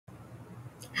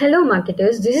Hello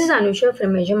marketers, this is Anusha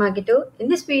from Major Marketer. In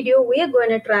this video, we are going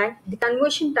to track the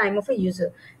conversion time of a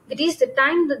user. That is the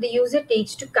time that the user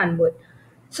takes to convert.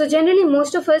 So generally,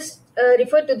 most of us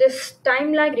refer to this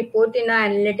time lag report in our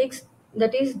analytics.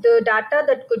 That is the data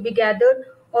that could be gathered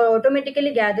or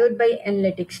automatically gathered by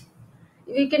analytics.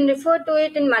 We can refer to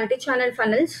it in multi-channel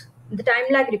funnels, the time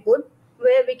lag report,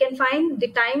 where we can find the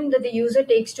time that the user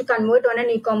takes to convert on an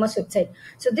e-commerce website.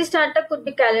 So this data could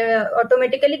be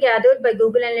automatically gathered by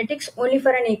Google Analytics only for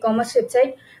an e-commerce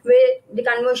website, where the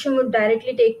conversion would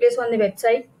directly take place on the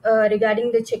website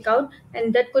regarding the checkout,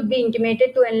 and that could be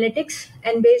intimated to analytics.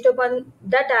 And based upon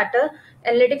that data,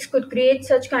 analytics could create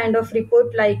such kind of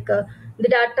report like the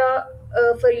data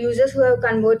for users who have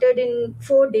converted in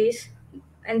 4 days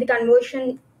and the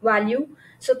conversion value.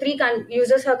 So three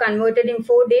users have converted in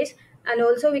 4 days, and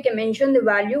also we can mention the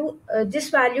value.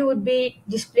 This value would be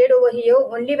displayed over here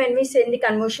only when we send the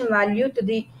conversion value to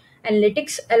the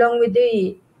analytics along with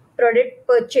the product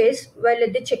purchase while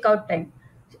at the checkout time.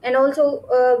 And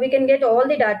also we can get all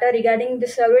the data regarding the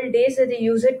several days that the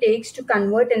user takes to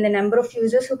convert and the number of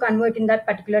users who convert in that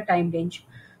particular time range.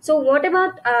 So what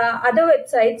about other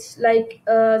websites like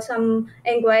some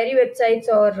inquiry websites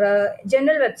or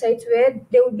general websites where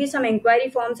there would be some inquiry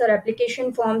forms or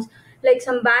application forms, like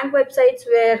some bank websites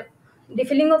where the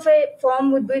filling of a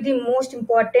form would be the most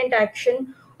important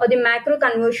action or the macro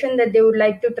conversion that they would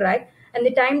like to track, and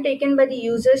the time taken by the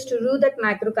users to do that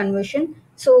macro conversion.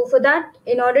 So for that,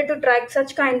 in order to track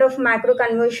such kind of macro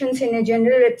conversions in a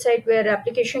general website where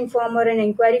application form or an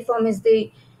inquiry form is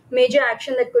the major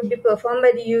action that could be performed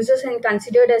by the users and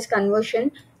considered as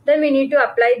conversion, then we need to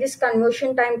apply this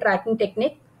conversion time tracking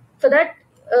technique. For that,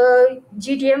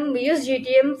 GTM, we use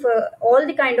GTM for all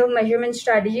the kind of measurement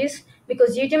strategies,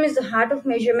 because GTM is the heart of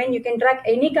measurement. You can track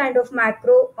any kind of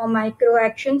macro or micro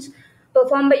actions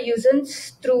performed by users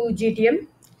through GTM.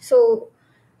 So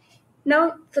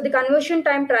now for the conversion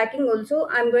time tracking also,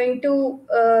 I'm going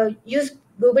to use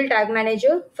Google Tag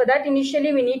Manager. For that,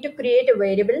 initially we need to create a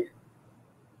variable.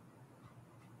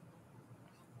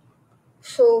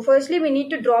 So firstly, we need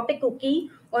to drop a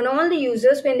cookie on all the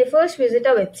users when they first visit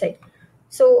our website.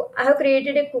 So I have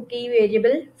created a cookie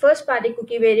variable, first party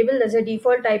cookie variable as a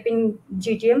default type in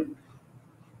GTM.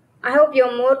 I hope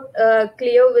you're more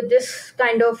clear with this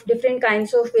kind of different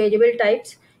kinds of variable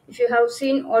types. If you have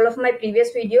seen all of my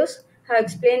previous videos, I have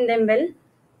explained them well.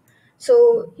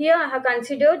 So here I have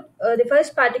considered the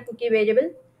first party cookie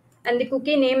variable, and the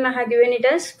cookie name I have given it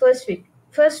as first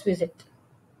visit.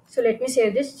 So let me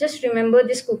save this. Just remember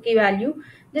this cookie value.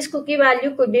 This cookie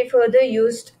value could be further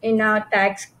used in our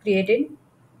tags created.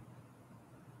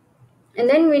 And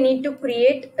then we need to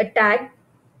create a tag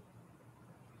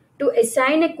to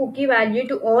assign a cookie value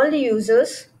to all the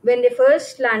users when they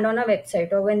first land on a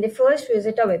website or when they first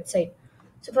visit a website.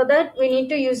 So for that, we need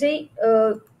to use a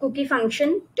cookie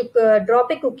function to drop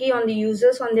a cookie on the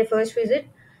users on their first visit.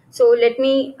 So let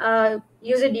me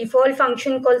use a default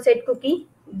function called setCookie.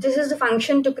 This is the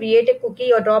function to create a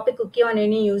cookie or drop a cookie on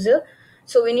any user.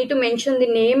 So we need to mention the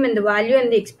name and the value and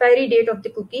the expiry date of the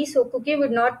cookie. So cookie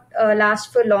would not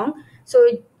last for long. So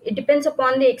it depends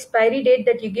upon the expiry date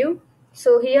that you give.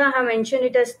 So here I have mentioned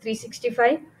it as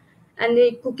 365, and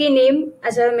the cookie name,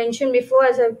 as I mentioned before,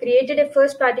 as I've created a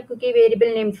first party cookie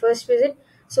variable named first visit.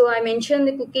 So I mentioned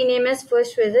the cookie name as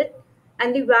first visit,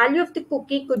 and the value of the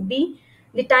cookie could be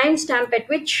the timestamp at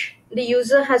which the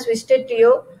user has visited to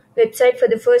your website for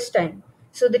the first time.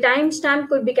 So the timestamp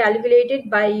could be calculated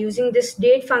by using this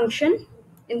date function.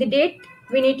 In the date,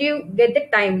 we need to get the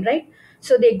time, right?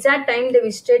 So the exact time they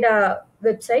visited our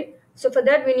website. So for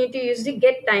that, we need to use the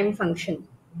get time function.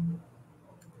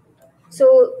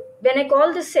 So when I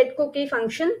call the set cookie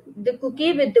function, the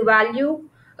cookie with the value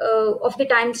of the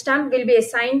timestamp will be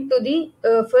assigned to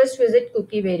the first visit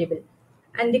cookie variable,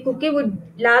 and the cookie would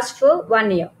last for 1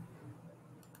 year.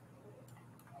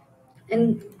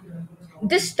 And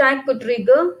this tag could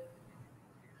trigger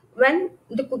when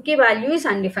the cookie value is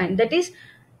undefined. That is,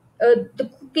 the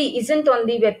cookie isn't on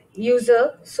the web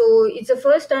user, so it's the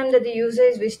first time that the user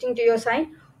is visiting to your site.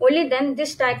 Only then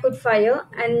this tag could fire,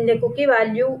 and the cookie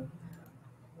value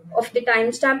of the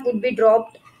timestamp would be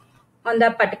dropped on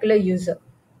that particular user.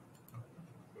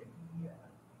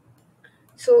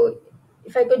 So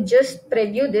if I could just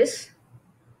preview this,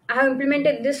 I have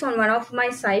implemented this on one of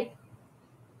my site.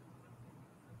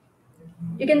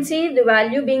 You can see the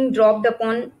value being dropped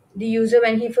upon the user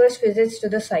when he first visits to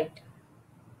the site.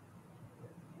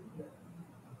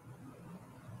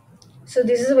 So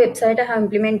this is a website I have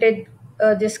implemented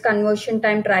this conversion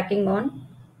time tracking on.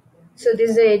 So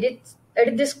this is a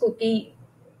edit this cookie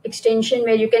extension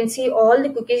where you can see all the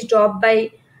cookies dropped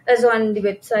by as on the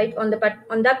website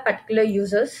on that particular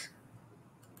users.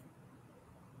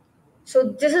 So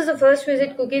this is the first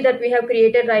visit cookie that we have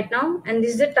created right now, and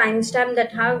this is the timestamp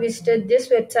that have visited this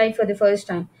website for the first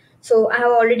time. So I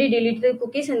have already deleted the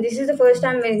cookies, and this is the first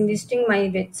time I'm visiting my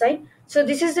website. So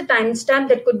this is the timestamp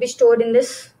that could be stored in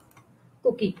this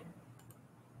cookie.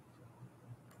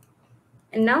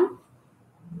 And now,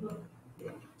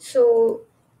 so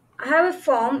I have a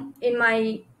form in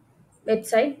my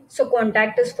website. So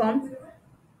contact us form.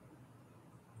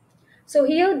 So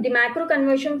here the macro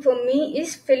conversion for me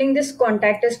is filling this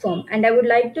contact us form, and I would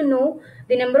like to know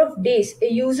the number of days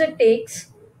a user takes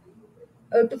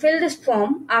to fill this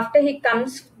form after he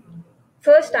comes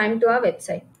first time to our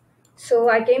website. So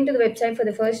I came to the website for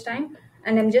the first time,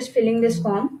 and I'm just filling this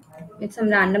form with some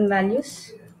random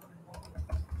values.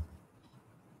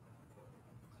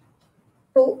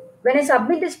 So when I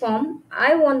submit this form,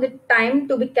 I want the time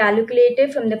to be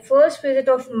calculated from the first visit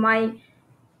of my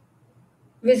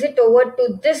visit over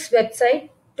to this website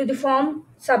to the form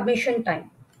submission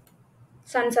time.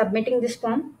 So I'm submitting this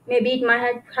form. Maybe it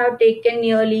might have taken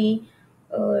nearly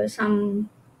some,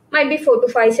 might be 4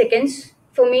 to 5 seconds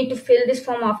for me to fill this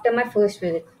form after my first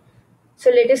visit. So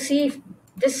let us see if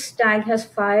this tag has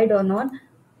fired or not.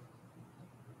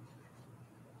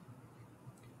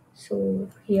 So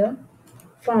here,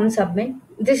 form submit.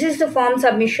 This is the form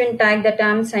submission tag that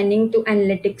I'm sending to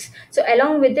analytics. So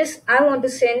along with this, I want to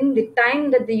send the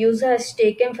time that the user has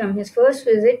taken from his first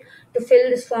visit to fill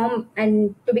this form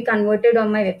and to be converted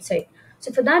on my website.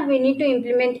 So for that, we need to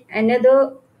implement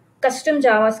another custom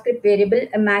JavaScript variable,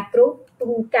 a macro,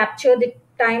 to capture the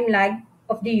time lag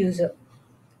of the user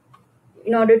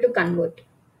in order to convert.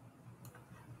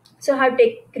 So I have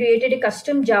created a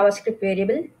custom JavaScript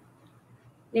variable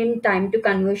named time to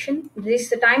conversion. This is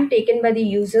the time taken by the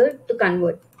user to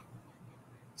convert.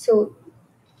 So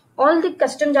all the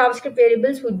custom JavaScript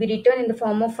variables would be written in the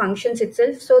form of functions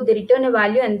itself. So they return a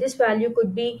value, and this value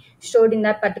could be stored in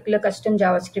that particular custom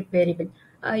JavaScript variable.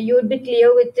 You would be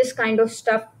clear with this kind of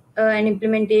stuff and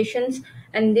implementations,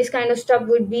 and this kind of stuff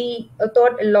would be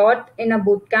taught a lot in a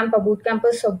bootcamp. Our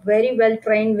bootcampers are very well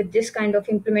trained with this kind of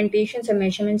implementations and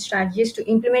measurement strategies to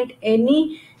implement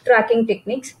any tracking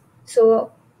techniques.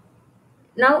 So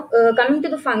now, coming to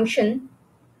the function,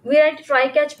 we write try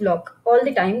catch block all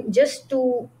the time just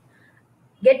to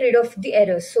get rid of the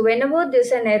errors. So whenever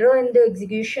there's an error in the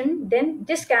execution, then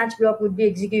this catch block would be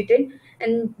executed,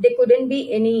 and there couldn't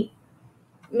be any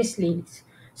misleads.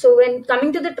 So when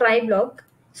coming to the try block,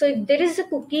 so if there is a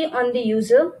cookie on the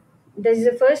user, there is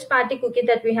a first party cookie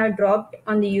that we have dropped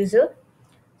on the user.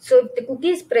 So if the cookie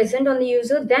is present on the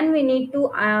user, then we need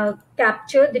to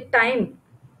capture the time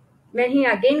when he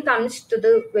again comes to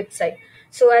the website.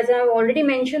 So as I have already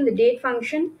mentioned, the date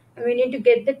function, we need to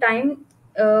get the time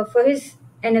for his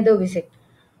another visit.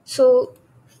 So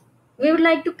we would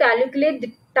like to calculate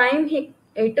the time he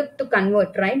took to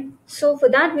convert, right? So for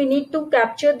that, we need to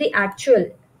capture the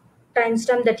actual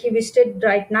timestamp that he visited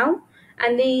right now,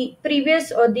 and the previous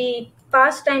or the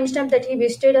past timestamp that he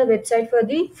visited a website for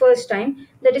the first time,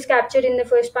 that is captured in the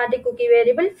first party cookie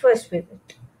variable first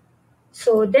visit.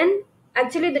 So then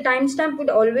actually the timestamp would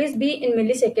always be in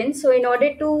milliseconds. So in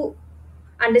order to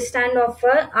understand of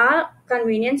our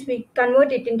convenience, we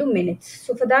convert it into minutes.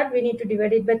 So for that, we need to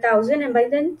divide it by 1000 and by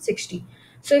then 60.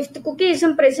 So if the cookie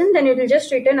isn't present, then it will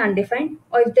just return undefined,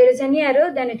 or if there is any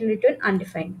error, then it will return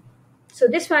undefined. So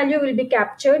this value will be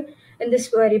captured in this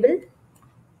variable,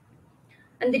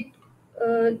 and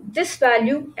this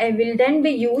value will then be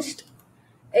used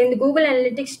in the Google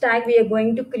Analytics tag we are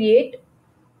going to create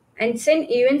and send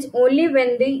events only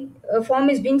when the form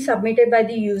is being submitted by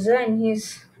the user and he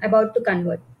is about to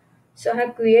convert. So I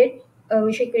have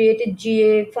we should create a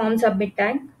GA form submit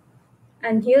tag,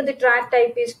 and here the track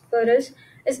type is for us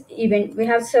is event. We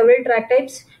have several track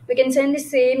types. We can send the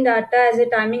same data as a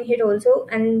timing hit also,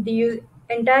 and the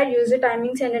entire user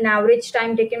timings and an average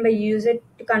time taken by user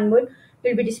to convert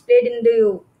will be displayed in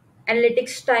the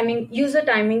analytics timing user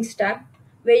timings tab,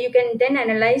 where you can then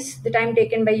analyze the time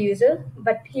taken by user.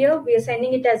 But here we are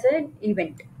sending it as an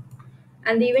event,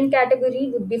 and the event category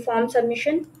would be form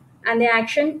submission, and the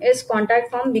action is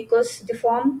contact form because the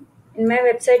form in my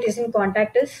website is in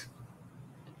contact us.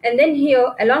 And then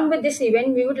here, along with this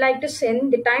event, we would like to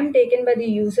send the time taken by the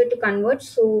user to convert.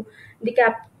 So the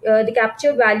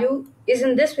captured value is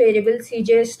in this variable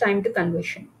CJS time to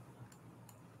conversion.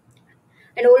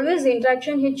 And always the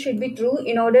interaction hit should be true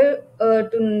in order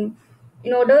that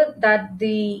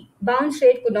the bounce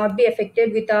rate could not be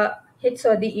affected with our hits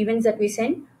or the events that we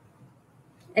send.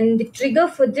 And the trigger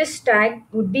for this tag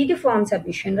would be the form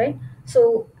submission, right?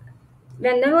 So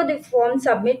whenever the form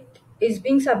submit is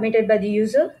being submitted by the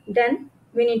user, then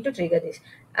we need to trigger this.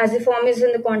 As the form is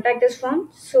in the contact us form,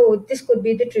 so this could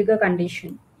be the trigger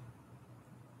condition.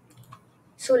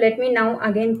 So let me now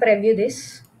again preview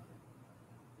this.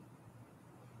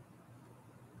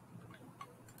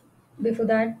 Before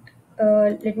that,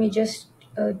 let me just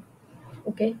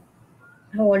okay,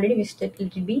 I have already visited.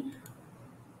 Let it be.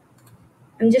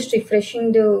 I'm just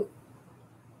refreshing the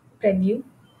preview.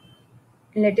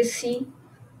 Let us see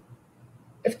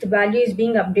if the value is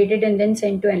being updated and then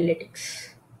sent to analytics.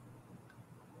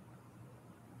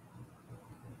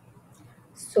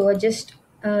 So I just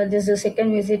this is a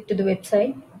second visit to the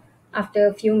website after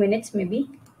a few minutes maybe.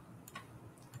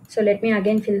 So let me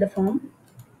again fill the form.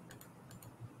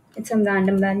 It's some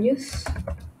random values.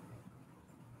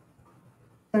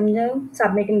 I'm now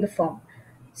submitting the form.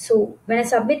 So when I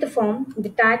submit the form, the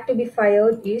tag to be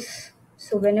fired is,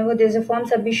 so whenever there's a form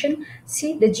submission,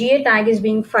 see the GA tag is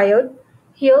being fired.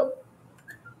 Here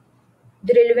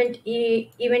the relevant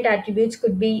event attributes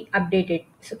could be updated.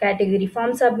 So category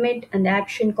form submit and the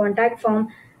action contact form.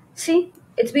 See,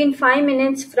 it's been 5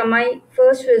 minutes from my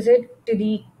first visit to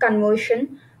the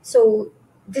conversion. So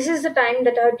this is the time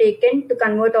that I have taken to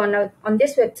convert on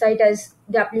this website, as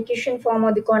the application form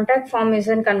or the contact form is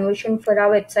in conversion for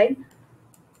our website.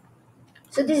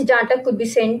 So this data could be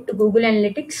sent to Google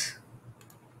Analytics.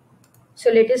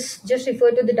 So let us just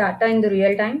refer to the data in the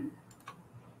real time.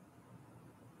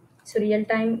 So real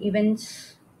time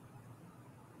events.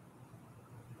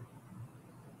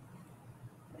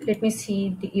 Let me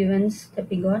see the events that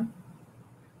we got.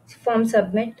 Form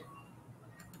submit.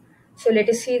 So let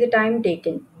us see the time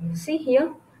taken. See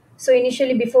here. So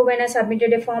initially before when I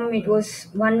submitted a form, it was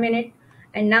 1 minute,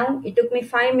 and now it took me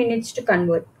 5 minutes to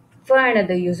convert. For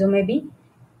another user, maybe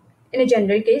in a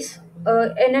general case,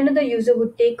 and another user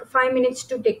would take 5 minutes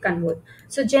to take convert.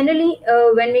 So generally,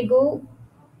 when we go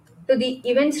to the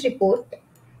events report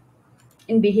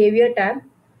in behavior tab,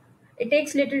 it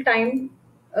takes little time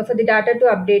for the data to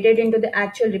update it into the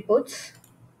actual reports.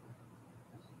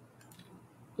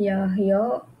 Yeah,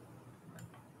 here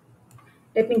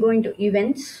let me go into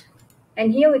events,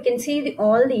 and here we can see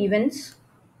all the events.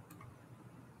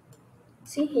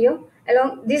 See here,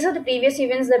 along these are the previous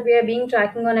events that we are being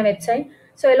tracking on a website.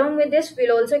 So along with this,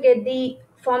 we'll also get the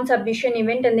form submission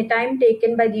event and the time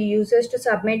taken by the users to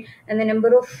submit and the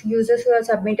number of users who have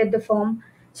submitted the form.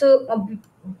 So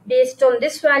based on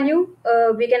this value,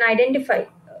 we can identify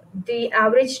the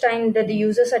average time that the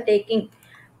users are taking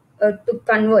to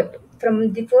convert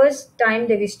from the first time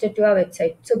they visited to our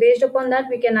website. So based upon that,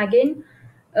 we can again,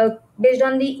 based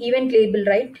on the event label,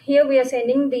 right? Here we are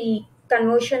sending the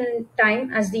conversion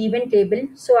time as the event label.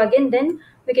 So again, then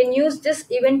we can use this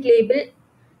event label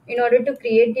in order to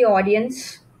create the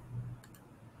audience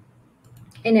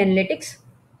in analytics.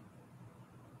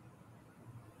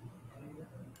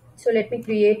 So let me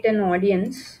create an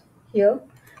audience here.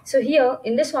 So here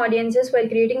in this audiences, while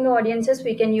creating the audiences,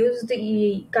 we can use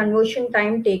the conversion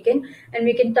time taken, and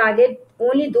we can target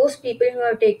only those people who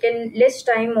have taken less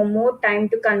time or more time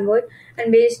to convert.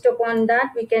 And based upon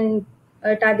that, we can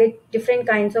target different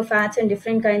kinds of ads and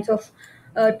different kinds of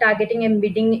targeting and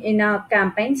bidding in our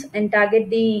campaigns, and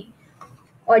target the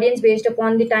audience based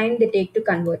upon the time they take to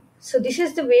convert. So this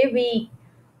is the way we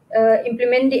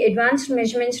implement the advanced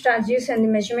measurement strategies and the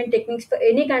measurement techniques for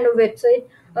any kind of website.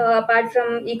 Apart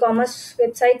from e-commerce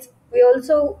websites, we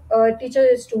also teach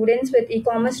our students with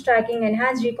e-commerce tracking,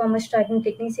 enhanced e-commerce tracking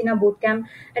techniques in our bootcamp.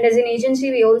 And as an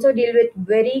agency, we also deal with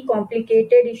very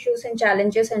complicated issues and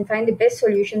challenges and find the best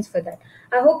solutions for that.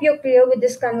 I hope you're clear with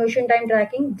this conversion time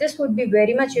tracking. This would be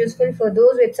very much useful for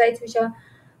those websites which are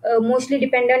mostly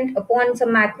dependent upon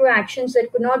some macro actions that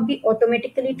could not be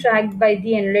automatically tracked by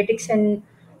the analytics, and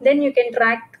then you can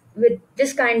track with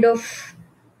this kind of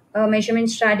measurement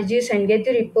strategies and get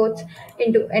the reports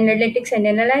into analytics and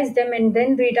analyze them and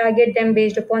then retarget them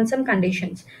based upon some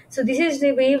conditions. So this is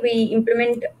the way we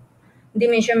implement the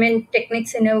measurement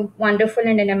techniques in a wonderful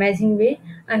and an amazing way.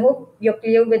 I hope you're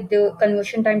clear with the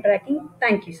conversion time tracking.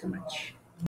 Thank you so much.